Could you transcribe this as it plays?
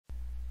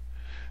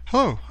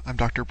Hello, I'm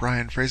Dr.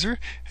 Brian Fraser,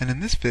 and in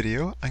this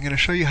video I'm going to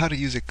show you how to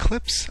use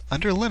Eclipse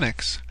under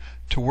Linux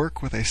to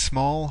work with a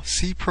small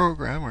C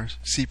program or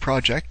C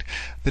project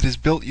that is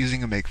built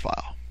using a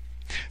Makefile.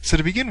 So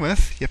to begin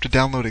with, you have to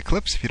download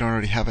Eclipse if you don't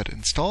already have it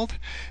installed.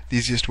 The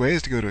easiest way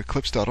is to go to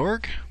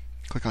eclipse.org,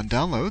 click on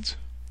Downloads,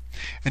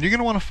 and you're going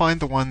to want to find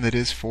the one that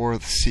is for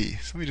the C.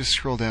 So let me just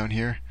scroll down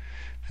here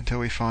until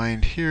we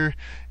find here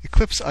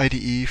Eclipse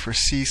IDE for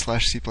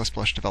C/C++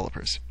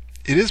 developers.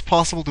 It is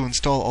possible to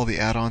install all the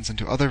add-ons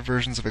into other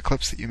versions of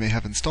Eclipse that you may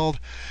have installed.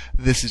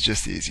 This is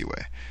just the easy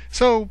way.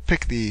 So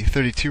pick the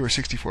 32 or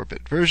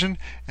 64-bit version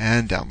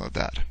and download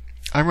that.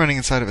 I'm running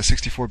inside of a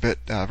 64-bit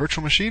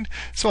virtual machine,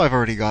 so I've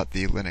already got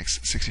the Linux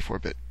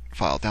 64-bit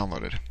file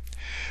downloaded.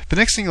 The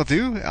next thing you'll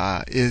do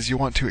is you'll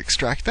want to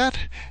extract that.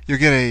 You'll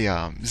get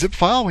a zip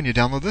file when you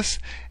download this,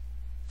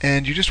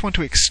 and you just want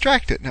to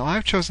extract it. Now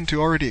I've chosen to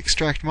already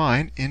extract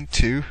mine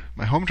into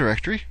my home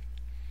directory.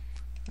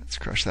 Let's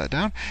crush that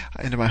down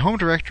into my home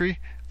directory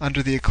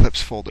under the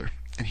Eclipse folder.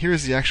 And here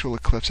is the actual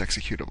Eclipse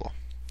executable.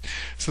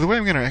 So the way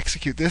I'm going to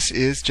execute this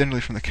is generally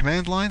from the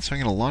command line. So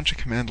I'm going to launch a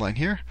command line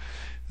here.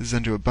 This is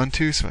under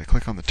Ubuntu, so I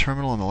click on the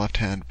terminal on the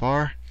left-hand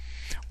bar.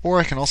 Or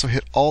I can also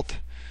hit Alt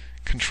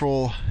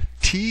Control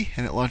T,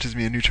 and it launches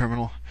me a new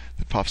terminal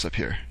that pops up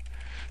here.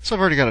 So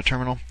I've already got a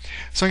terminal,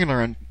 so I'm going to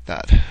run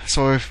that.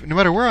 So if no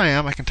matter where I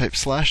am, I can type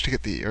slash to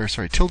get the,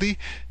 tilde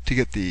to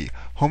get the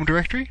home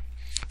directory,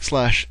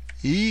 slash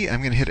E, I'm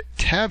going to hit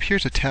tab here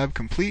to tab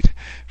complete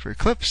for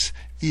Eclipse,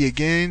 E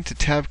again to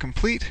tab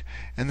complete,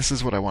 and this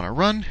is what I want to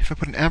run. If I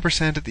put an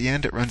ampersand at the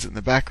end, it runs it in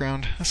the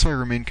background, so I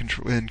remain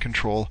in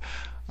control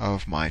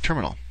of my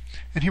terminal.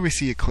 And here we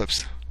see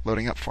Eclipse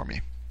loading up for me.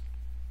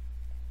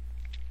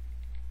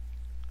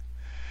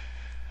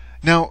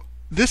 Now,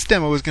 this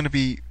demo is going to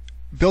be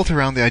built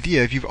around the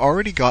idea if you've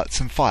already got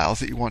some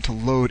files that you want to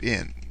load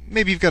in.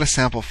 Maybe you've got a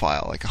sample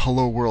file, like a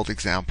Hello World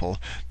example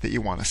that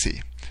you want to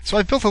see. So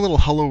I've built a little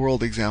Hello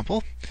World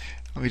example.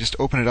 Let me just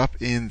open it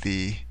up in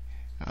the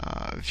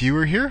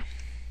viewer here.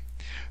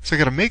 So I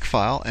got a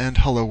Makefile and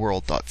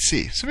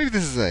helloworld.c. So maybe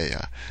this is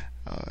a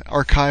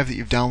archive that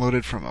you've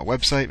downloaded from a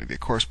website, maybe a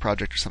course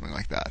project or something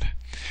like that.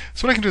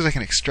 So what I can do is I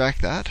can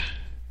extract that.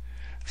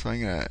 So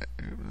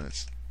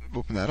let's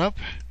open that up.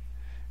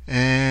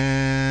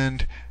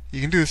 And you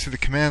can do this through the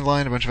command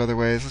line, a bunch of other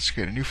ways. Let's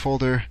create a new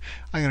folder.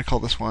 I'm going to call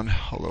this one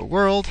Hello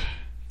World.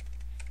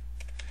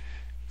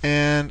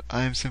 And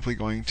I'm simply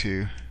going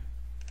to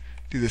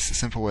do this a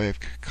simple way of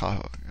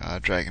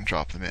drag and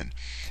drop them in.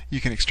 You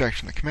can extract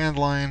from the command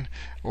line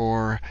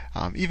or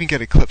even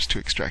get Eclipse to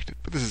extract it,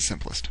 but this is the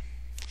simplest.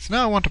 So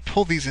now I want to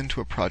pull these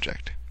into a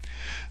project.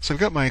 So I've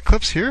got my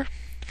Eclipse here.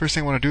 First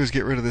thing I want to do is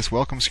get rid of this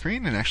welcome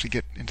screen and actually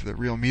get into the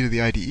real meat of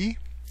the IDE.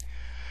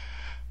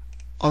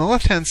 On the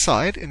left-hand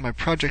side, in my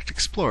Project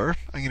Explorer,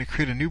 I'm going to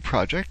create a new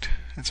project,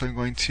 and so I'm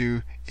going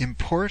to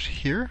import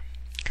here,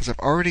 because I've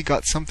already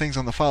got some things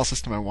on the file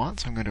system I want,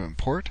 so I'm going to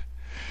import.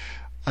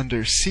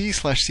 Under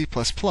C/C++,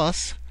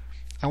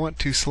 I want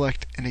to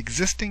select an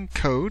existing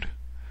code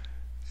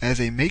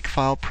as a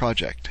Makefile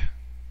project.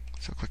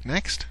 So click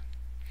Next.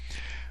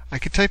 I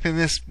could type in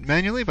this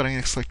manually, but I'm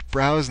going to select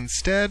Browse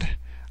instead.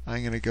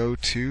 I'm going to go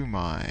to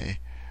my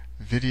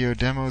Video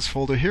Demos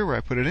folder here where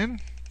I put it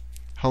in.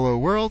 Hello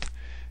World.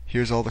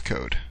 Here's all the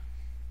code.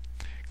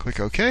 Click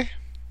OK.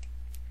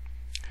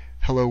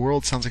 Hello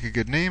World sounds like a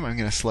good name. I'm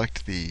going to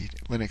select the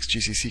Linux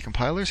GCC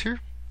compilers here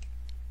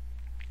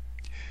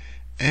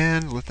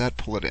and let that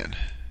pull it in.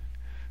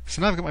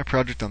 So now I've got my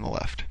project on the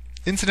left.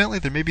 Incidentally,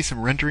 there may be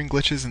some rendering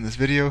glitches in this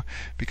video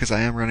because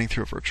I am running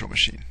through a virtual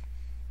machine.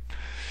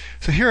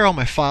 So here are all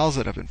my files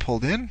that have been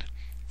pulled in.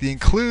 The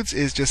includes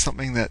is just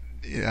something that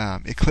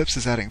Eclipse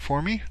is adding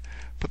for me,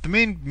 but the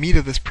main meat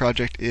of this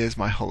project is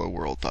my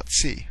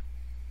helloworld.c.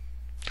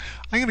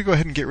 I'm going to go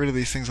ahead and get rid of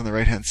these things on the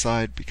right-hand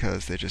side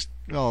because they just,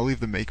 well, I'll leave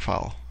the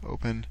Makefile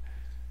open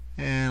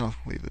and I'll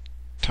leave the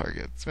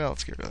targets. Well,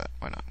 let's get rid of that.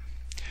 Why not?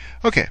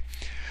 Okay.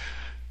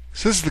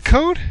 So this is the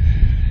code.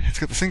 It's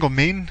got the single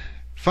main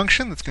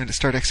function that's going to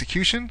start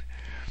execution,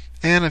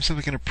 and I'm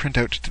simply going to print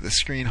out to the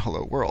screen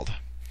Hello World.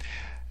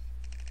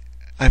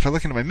 And if I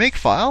look into my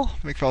Makefile,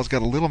 the Makefile's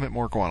got a little bit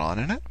more going on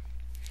in it.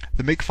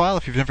 The Makefile,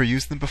 if you've never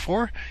used them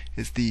before,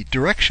 is the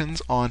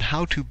directions on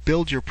how to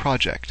build your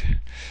project.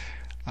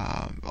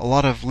 A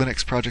lot of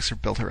Linux projects are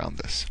built around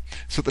this.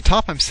 So at the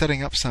top I'm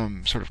setting up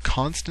some sort of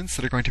constants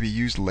that are going to be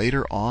used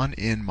later on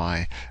in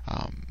my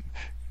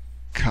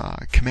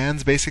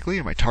commands basically,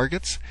 or my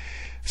targets.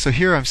 So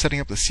here I'm setting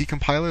up the C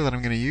compiler that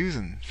I'm going to use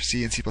in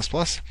C and C++.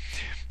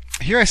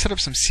 Here I set up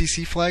some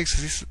CC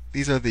flags.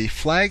 These are the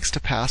flags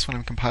to pass when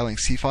I'm compiling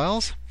C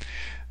files.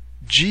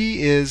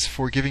 G is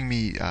for giving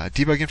me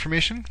debug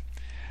information.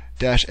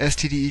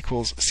 -std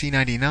equals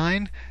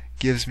C99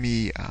 gives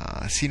me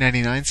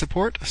C99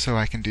 support, so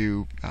I can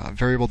do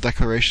variable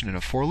declaration in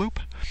a for loop.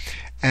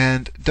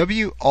 And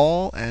W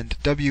all and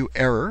W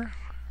error,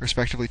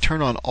 respectively,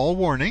 turn on all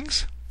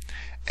warnings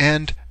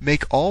and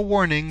make all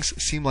warnings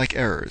seem like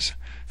errors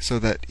so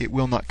that it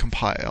will not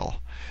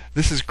compile.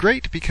 This is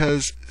great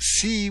because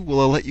C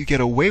will let you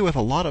get away with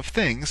a lot of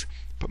things,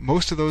 but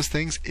most of those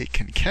things it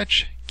can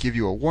catch, give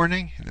you a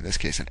warning, and in this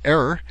case an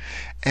error,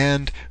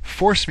 and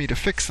force me to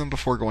fix them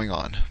before going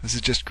on. This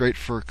is just great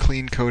for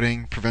clean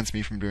coding, prevents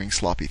me from doing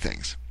sloppy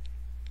things.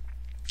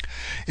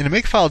 In a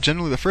Makefile,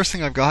 generally the first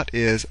thing I've got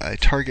is a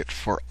target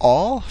for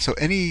all. So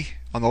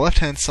on the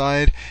left-hand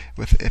side,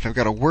 if I've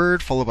got a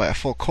word followed by a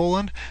full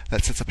colon,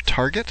 that sets up a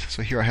target.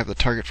 So here I have the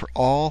target for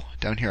all.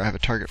 Down here I have a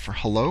target for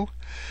hello.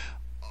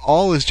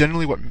 All is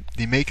generally what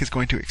the make is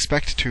going to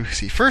expect to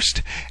see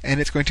first, and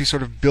it's going to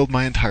sort of build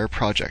my entire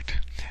project.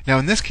 Now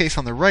in this case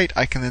on the right,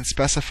 I can then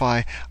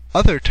specify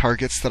other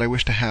targets that I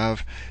wish to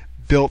have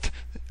built,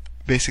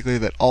 basically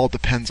that all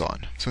depends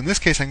on. So in this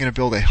case I'm going to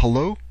build a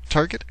hello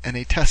target and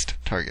a test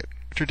target,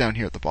 which are down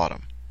here at the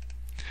bottom.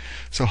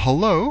 So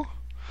hello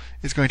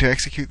is going to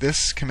execute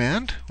this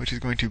command, which is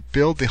going to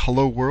build the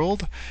hello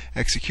world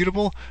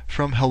executable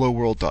from hello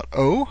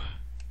world.o.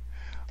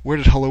 Where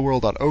did hello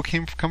world.o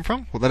come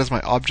from? Well, that is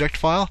my object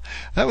file.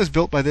 That was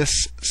built by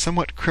this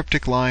somewhat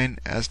cryptic line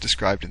as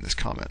described in this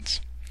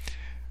comments.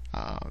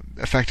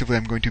 Effectively,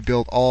 I'm going to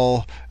build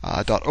all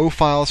 .o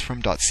files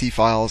from .c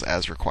files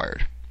as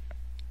required.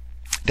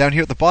 Down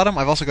here at the bottom,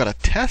 I've also got a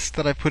test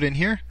that I've put in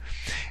here.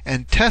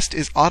 And test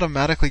is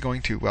automatically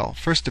going to, well,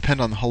 first depend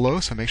on the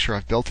hello, so make sure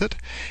I've built it.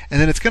 And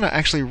then it's going to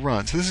actually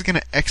run. So this is going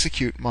to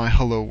execute my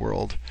hello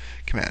world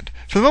command.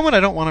 For the moment,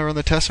 I don't want to run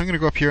the test, so I'm going to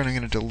go up here and I'm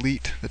going to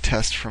delete the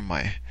test from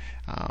my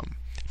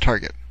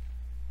target.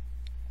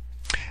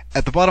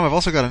 At the bottom, I've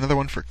also got another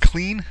one for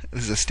clean.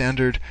 This is a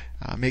standard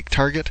make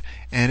target,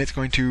 and it's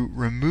going to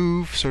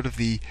remove sort of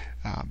the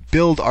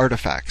build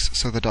artifacts,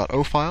 so the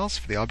 .o files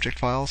for the object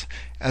files,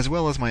 as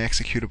well as my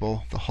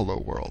executable, the hello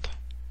world.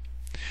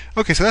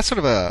 Okay, so that's sort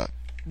of a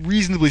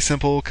reasonably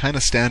simple, kind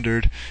of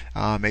standard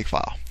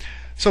Makefile.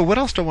 So what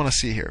else do I want to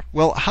see here?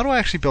 Well, how do I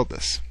actually build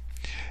this?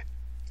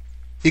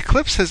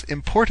 Eclipse has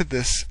imported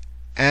this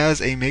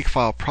as a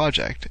Makefile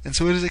project, and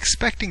so it is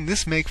expecting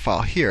this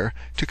Makefile here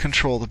to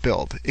control the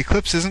build.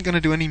 Eclipse isn't going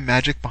to do any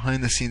magic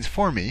behind the scenes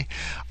for me,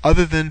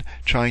 other than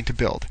trying to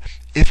build.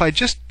 If I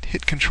just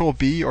hit Control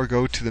B or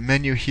go to the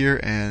menu here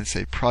and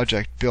say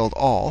Project Build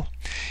All,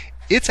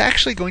 it's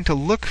actually going to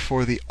look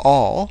for the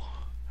all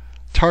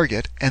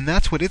target, and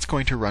that's what it's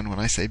going to run when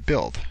I say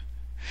build.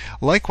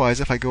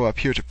 Likewise, if I go up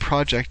here to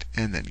Project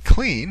and then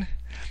Clean,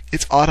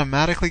 it's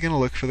automatically going to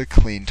look for the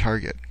clean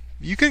target.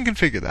 You can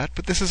configure that,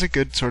 but this is a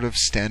good sort of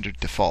standard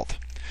default.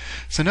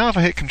 So now if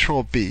I hit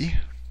Control B,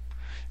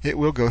 it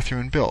will go through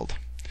and build.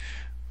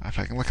 If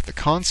I can look at the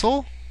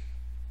console,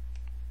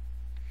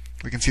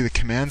 we can see the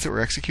commands that were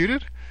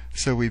executed.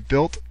 So we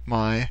built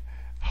my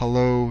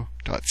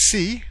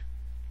hello.c.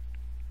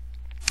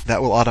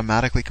 That will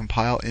automatically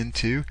compile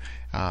into,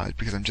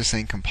 because I'm just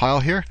saying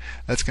compile here,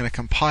 that's going to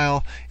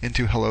compile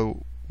into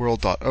hello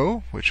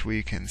world.o, which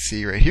we can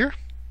see right here.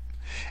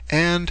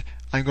 And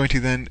I'm going to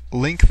then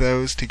link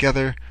those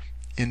together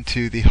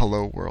into the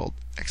hello world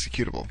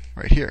executable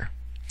right here.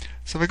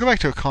 So if I go back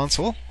to a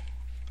console,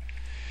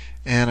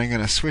 and I'm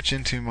going to switch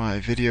into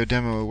my video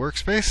demo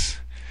workspace,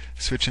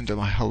 switch into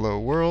my hello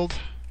world.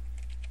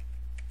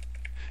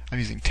 I'm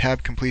using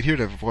tab complete here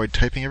to avoid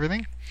typing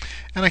everything,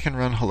 and I can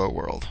run hello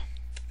world.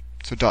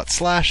 So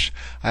 //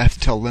 I have to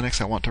tell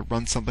Linux I want to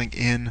run something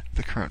in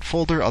the current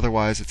folder,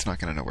 otherwise it's not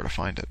going to know where to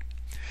find it.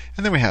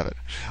 And then we have it.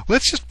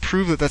 Let's just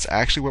prove that that's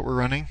actually what we're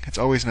running. It's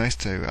always nice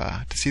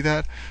to see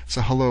that.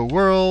 So hello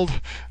world,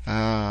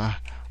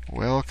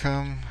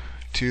 welcome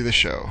to the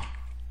show.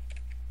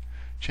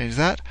 Change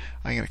that.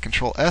 I'm going to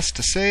Control S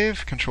to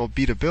save, Control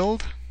B to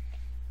build.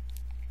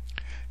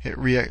 Hit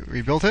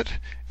rebuilt it,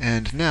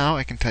 and now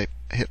I can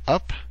hit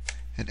up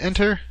and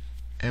enter,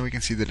 and we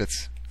can see that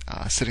it's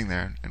sitting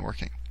there and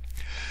working.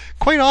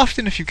 Quite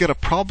often, if you've got a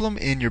problem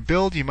in your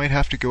build, you might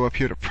have to go up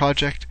here to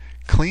Project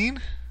Clean.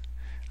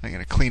 I'm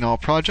going to clean all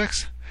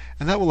projects,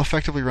 and that will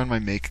effectively run my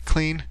make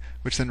clean,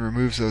 which then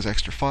removes those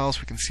extra files.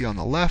 We can see on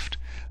the left,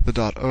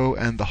 the .o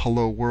and the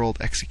hello world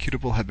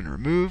executable have been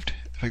removed.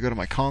 If I go to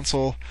my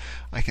console,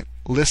 I can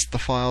list the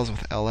files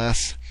with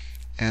ls,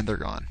 and they're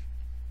gone.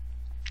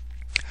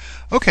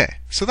 Okay,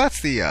 so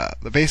that's the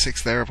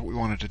basics there of what we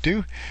wanted to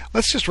do.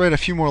 Let's just write a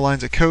few more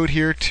lines of code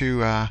here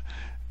to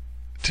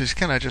just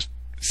kind of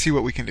see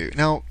what we can do.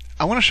 Now,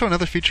 I want to show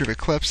another feature of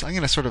Eclipse. I'm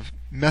going to sort of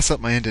mess up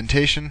my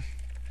indentation.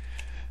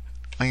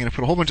 I'm going to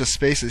put a whole bunch of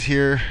spaces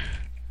here.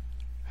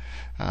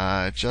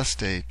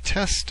 Just a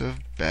test of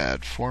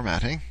bad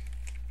formatting.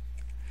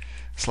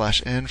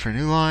 /n for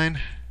new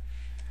line.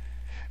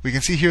 We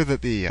can see here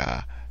that the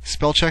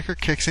spell checker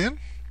kicks in.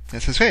 And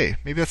it says, hey,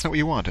 maybe that's not what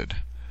you wanted.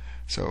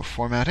 So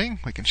formatting,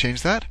 we can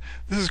change that.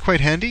 This is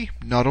quite handy,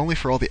 not only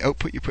for all the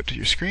output you put to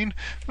your screen,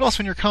 but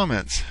also in your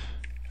comments.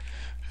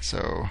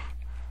 So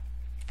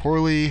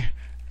poorly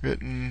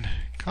written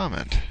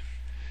comment.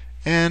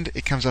 And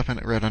it comes up and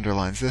it red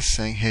underlines this,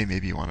 saying, hey,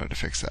 maybe you wanted to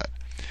fix that.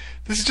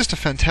 This is just a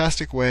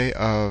fantastic way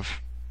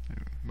of,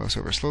 mouse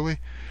over slowly,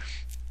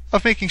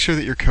 of making sure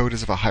that your code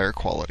is of a higher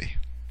quality.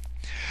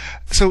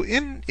 So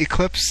in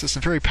Eclipse, there's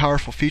some very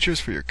powerful features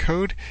for your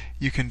code.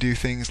 You can do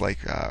things like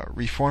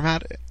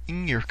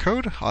reformatting your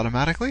code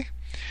automatically.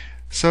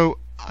 So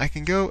I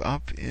can go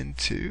up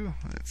into,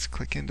 let's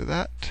click into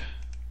that.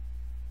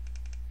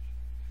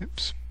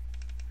 Oops.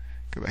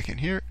 Go back in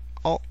here,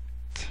 Alt,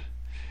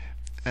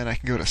 and I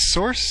can go to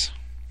Source,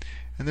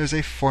 and there's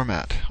a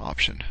Format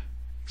option.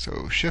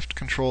 So Shift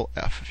Control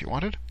F if you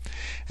wanted,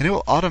 and it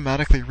will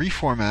automatically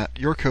reformat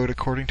your code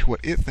according to what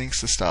it thinks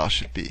the style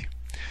should be.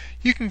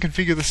 You can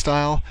configure the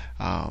style.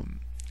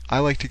 I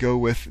like to go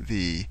with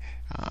the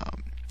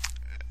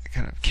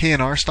kind of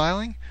K&R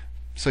styling,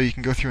 so you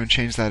can go through and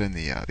change that in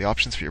the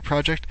options for your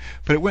project,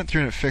 but it went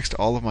through and it fixed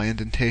all of my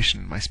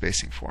indentation and my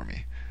spacing for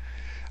me.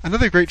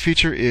 Another great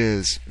feature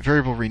is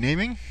variable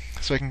renaming,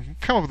 so I can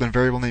come up with a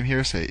variable name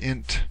here, say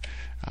int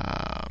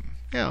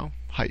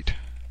height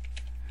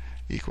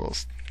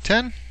equals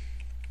 10,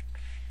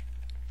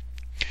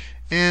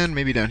 and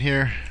maybe down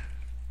here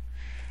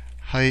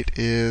height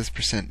is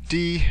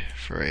 %d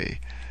for a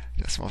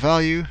decimal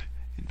value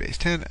in base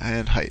 10,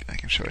 and height, I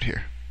can show it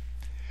here.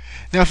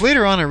 Now if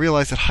later on I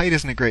realize that height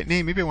isn't a great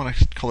name, maybe I want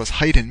to call this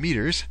height in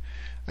meters,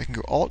 I can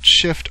go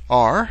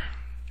Alt-Shift-R,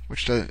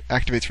 which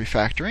activates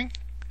refactoring,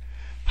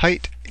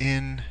 height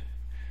in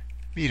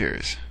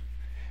meters.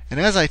 And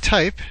as I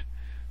type,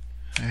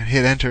 and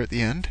hit enter at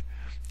the end,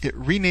 it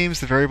renames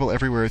the variable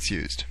everywhere it's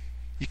used.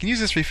 You can use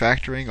this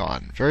refactoring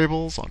on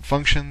variables, on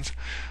functions,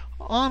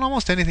 on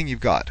almost anything you've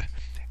got.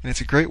 And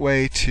it's a great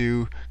way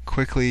to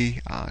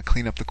quickly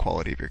clean up the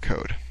quality of your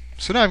code.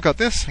 So now I've got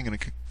this, I'm going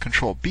to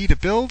Control B to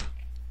build.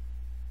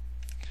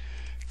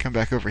 Come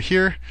back over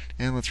here,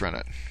 and let's run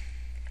it.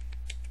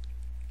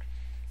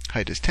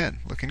 Height is 10,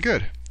 looking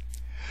good.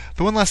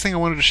 The one last thing I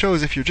wanted to show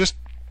is if you're just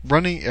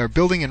running or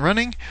building and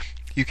running,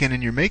 you can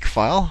in your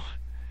Makefile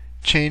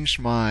change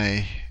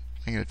I'm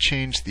going to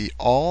change the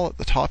all at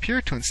the top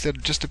here to, instead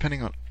of just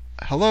depending on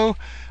hello,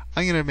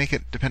 I'm going to make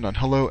it depend on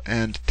hello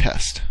and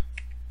test.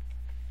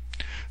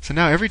 So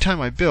now every time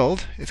I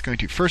build, it's going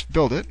to first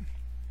build it,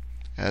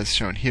 as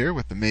shown here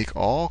with the make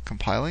all,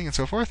 compiling, and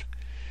so forth.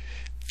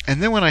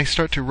 And then when I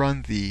start to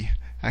run the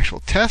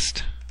actual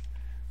test,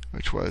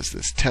 which was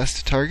this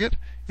test target,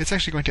 it's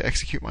actually going to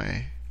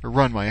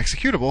run my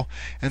executable,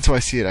 and so I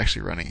see it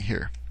actually running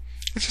here.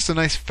 It's just a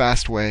nice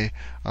fast way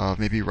of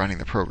maybe running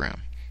the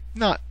program.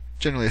 Not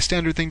generally a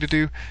standard thing to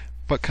do,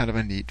 but kind of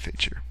a neat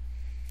feature.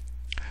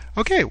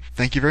 Okay,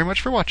 thank you very much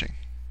for watching.